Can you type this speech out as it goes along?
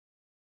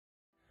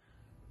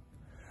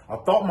I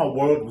thought my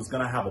world was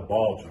going to have a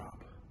ball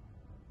drop,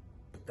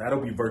 but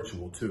that'll be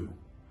virtual too.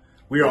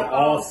 We are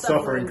all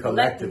suffering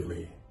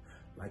collectively.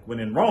 Like when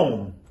in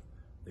Rome,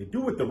 they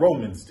do what the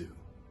Romans do.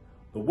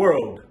 The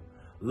world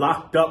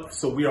locked up,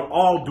 so we are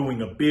all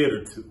doing a bit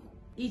or two.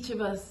 Each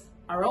of us,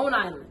 our own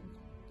island,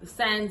 the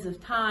sands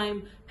of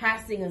time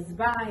passing us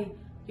by,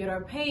 yet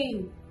our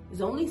pain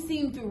is only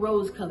seen through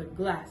rose-colored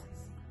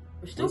glasses.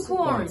 We're still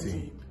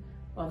quarantined,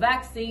 while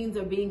vaccines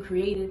are being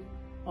created,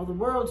 while the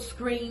world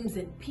screams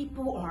and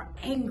people are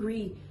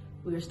angry.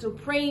 We are still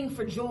praying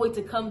for joy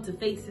to come to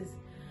faces.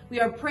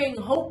 We are praying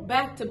hope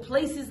back to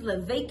places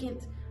left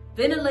vacant,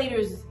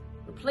 ventilators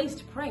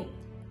replaced praying.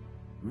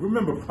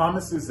 Remember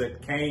promises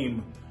that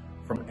came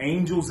from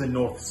angels and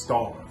north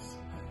stars.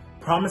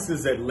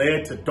 Promises that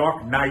led to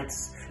dark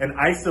nights and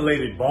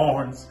isolated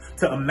barns,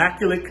 to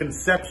immaculate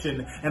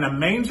conception and a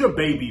manger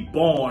baby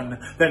born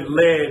that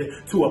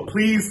led to a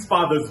pleased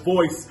father's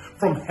voice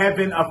from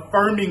heaven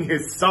affirming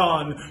his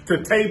son,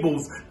 to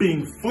tables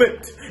being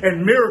flipped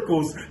and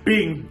miracles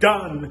being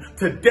done,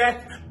 to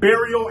death,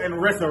 burial, and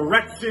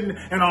resurrection,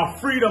 and our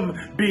freedom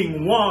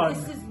being won.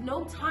 This is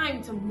no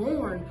time to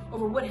mourn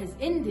over what has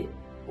ended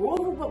or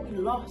over what we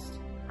lost.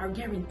 Our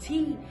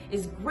guarantee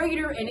is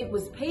greater and it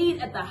was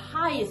paid at the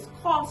highest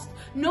cost.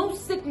 No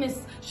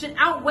sickness should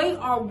outweigh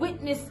our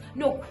witness.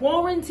 No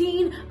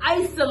quarantine,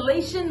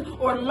 isolation,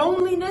 or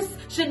loneliness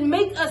should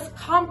make us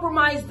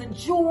compromise the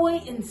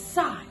joy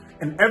inside.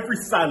 And every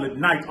silent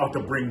night ought to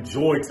bring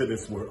joy to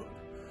this world.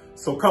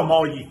 So come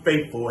all ye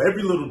faithful,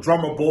 every little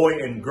drummer boy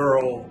and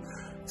girl,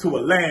 to a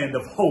land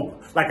of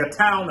hope, like a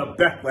town of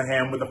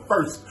Bethlehem where the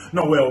first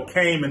Noel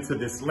came into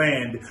this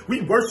land.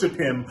 We worship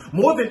him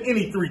more than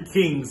any three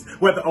kings,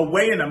 whether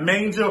away in a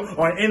manger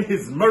or in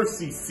his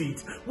mercy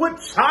seat. What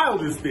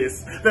child is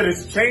this that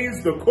has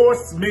changed the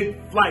course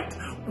mid-flight?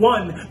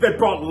 One that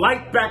brought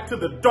light back to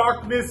the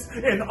darkness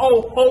in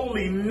oh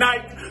holy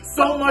night.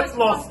 So much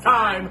lost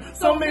time,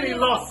 so many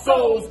lost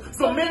souls,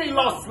 so many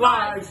lost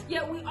lives.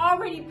 Yet we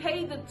already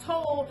paid the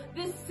toll.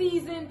 This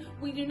season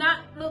we do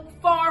not look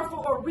far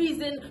for a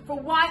reason for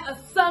why a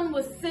son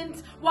was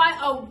sent, why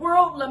a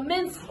world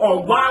laments,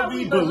 or why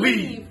we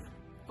believe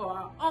for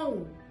our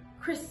own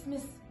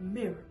Christmas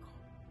miracle.